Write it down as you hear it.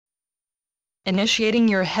Initiating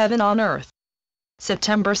your heaven on earth.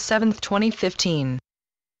 September 7, 2015.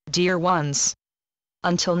 Dear ones,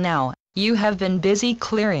 until now, you have been busy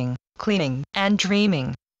clearing, cleaning, and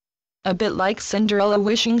dreaming. A bit like Cinderella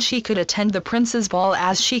wishing she could attend the prince's ball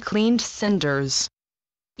as she cleaned cinders.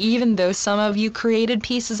 Even though some of you created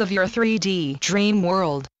pieces of your 3D dream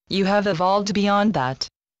world, you have evolved beyond that.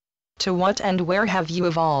 To what and where have you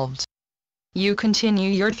evolved? You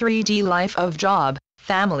continue your 3D life of job,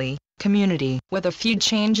 family, community, with a few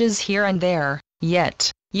changes here and there,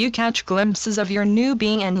 yet, you catch glimpses of your new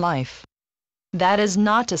being and life. That is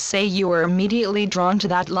not to say you are immediately drawn to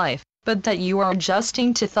that life, but that you are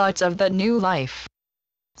adjusting to thoughts of that new life.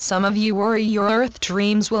 Some of you worry your earth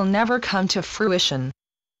dreams will never come to fruition.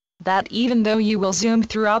 That even though you will zoom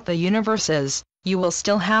throughout the universes, you will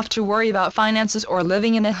still have to worry about finances or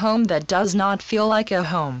living in a home that does not feel like a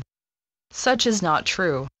home. Such is not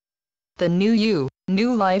true. The new you,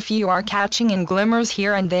 new life you are catching in glimmers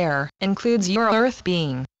here and there, includes your earth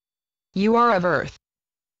being. You are of earth.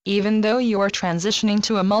 Even though you are transitioning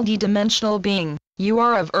to a multidimensional being, you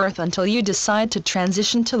are of earth until you decide to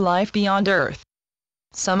transition to life beyond earth.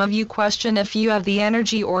 Some of you question if you have the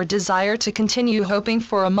energy or desire to continue hoping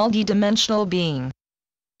for a multidimensional being.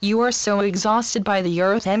 You are so exhausted by the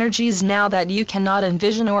earth energies now that you cannot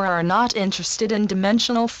envision or are not interested in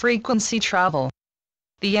dimensional frequency travel.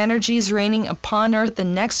 The energies raining upon earth the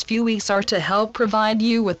next few weeks are to help provide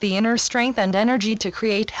you with the inner strength and energy to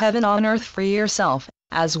create heaven on earth for yourself,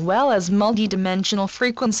 as well as multidimensional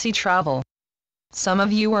frequency travel. Some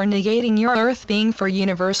of you are negating your earth being for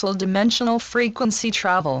universal dimensional frequency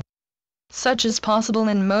travel. Such is possible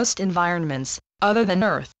in most environments, other than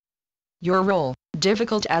earth. Your role,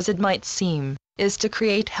 difficult as it might seem, is to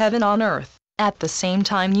create heaven on earth, at the same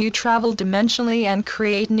time you travel dimensionally and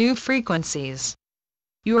create new frequencies.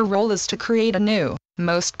 Your role is to create anew,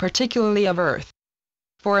 most particularly of earth.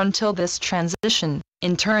 For until this transition,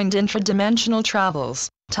 inter- and intradimensional travels,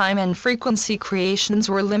 time and frequency creations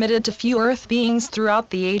were limited to few earth beings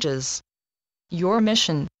throughout the ages. Your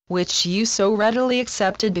mission, which you so readily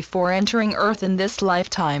accepted before entering earth in this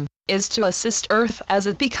lifetime, is to assist earth as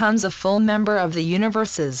it becomes a full member of the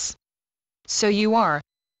universes. So you are.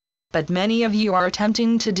 But many of you are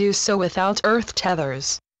attempting to do so without earth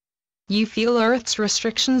tethers. You feel earth's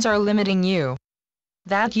restrictions are limiting you.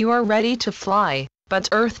 That you are ready to fly, but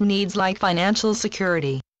earth needs like financial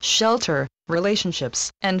security, shelter,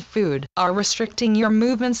 relationships, and food are restricting your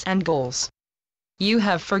movements and goals. You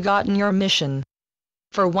have forgotten your mission.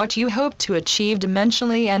 For what you hope to achieve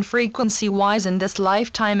dimensionally and frequency-wise in this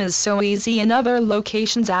lifetime is so easy in other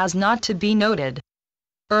locations as not to be noted.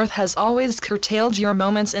 Earth has always curtailed your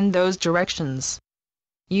moments in those directions.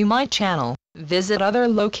 You might channel, visit other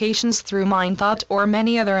locations through mind thought or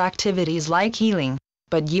many other activities like healing,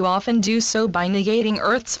 but you often do so by negating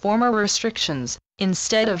Earth's former restrictions,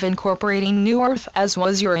 instead of incorporating new Earth as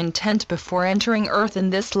was your intent before entering Earth in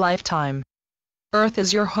this lifetime. Earth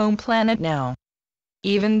is your home planet now.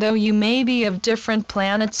 Even though you may be of different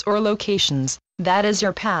planets or locations, that is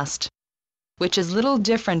your past. Which is little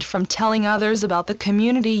different from telling others about the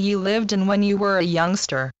community you lived in when you were a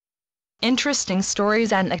youngster. Interesting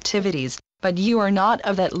stories and activities, but you are not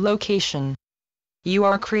of that location. You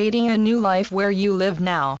are creating a new life where you live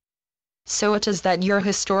now. So it is that your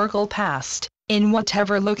historical past, in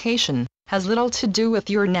whatever location, has little to do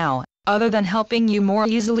with your now, other than helping you more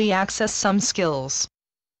easily access some skills.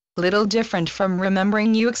 Little different from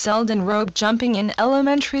remembering you excelled in rope jumping in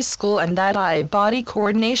elementary school and that eye-body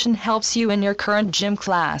coordination helps you in your current gym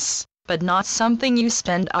class, but not something you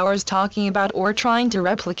spend hours talking about or trying to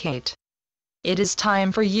replicate. It is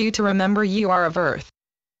time for you to remember you are of earth.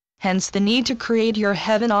 Hence the need to create your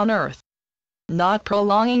heaven on earth. Not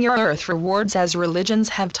prolonging your earth rewards as religions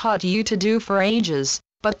have taught you to do for ages,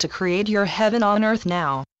 but to create your heaven on earth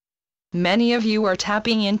now. Many of you are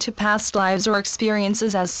tapping into past lives or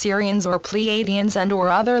experiences as Syrians or Pleiadians and or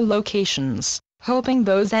other locations, hoping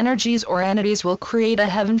those energies or entities will create a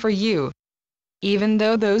heaven for you. Even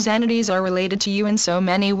though those entities are related to you in so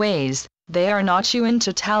many ways, they are not you in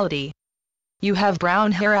totality. You have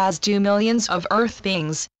brown hair as do millions of earth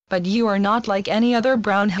beings, but you are not like any other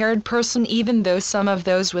brown-haired person even though some of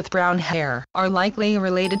those with brown hair are likely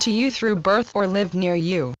related to you through birth or live near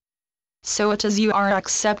you. So it is you are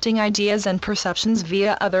accepting ideas and perceptions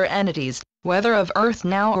via other entities, whether of earth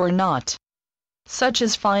now or not. Such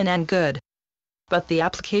is fine and good. But the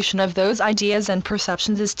application of those ideas and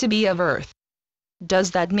perceptions is to be of earth.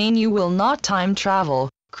 Does that mean you will not time travel,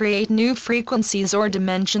 create new frequencies or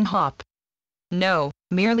dimension hop? No,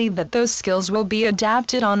 merely that those skills will be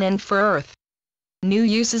adapted on and for earth. New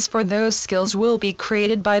uses for those skills will be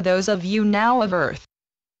created by those of you now of Earth.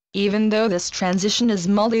 Even though this transition is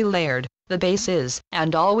multi-layered, the base is,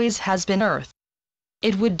 and always has been Earth.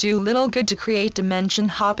 It would do little good to create dimension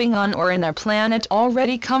hopping on or in a planet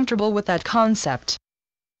already comfortable with that concept.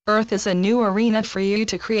 Earth is a new arena for you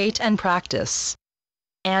to create and practice.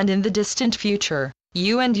 And in the distant future,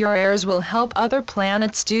 you and your heirs will help other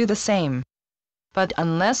planets do the same. But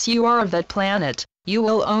unless you are of that planet, you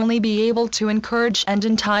will only be able to encourage and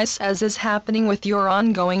entice, as is happening with your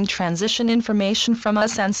ongoing transition information from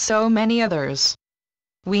us and so many others.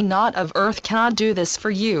 We not of Earth cannot do this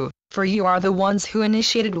for you are the ones who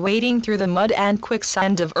initiated wading through the mud and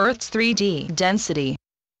quicksand of Earth's 3D density.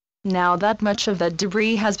 Now that much of that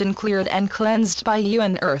debris has been cleared and cleansed by you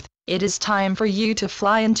and Earth, it is time for you to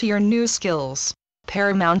fly into your new skills,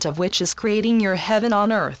 paramount of which is creating your heaven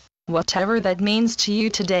on Earth, whatever that means to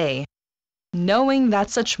you today. Knowing that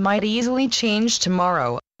such might easily change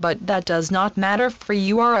tomorrow, but that does not matter, for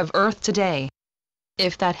you are of Earth today.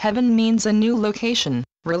 If that heaven means a new location,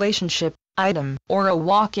 relationship, item, or a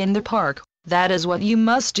walk in the park, that is what you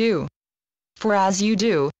must do. For as you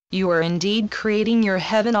do, you are indeed creating your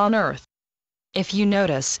heaven on Earth. If you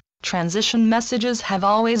notice, transition messages have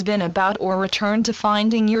always been about or return to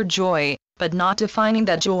finding your joy, but not defining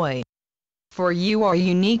that joy. For you are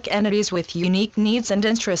unique entities with unique needs and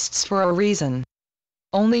interests for a reason.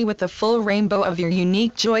 Only with the full rainbow of your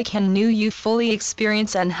unique joy can new you fully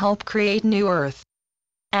experience and help create new Earth.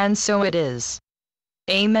 And so it is.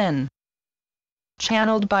 Amen.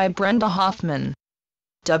 Channeled by Brenda Hoffman.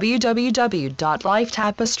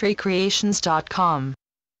 www.lifetapestrycreations.com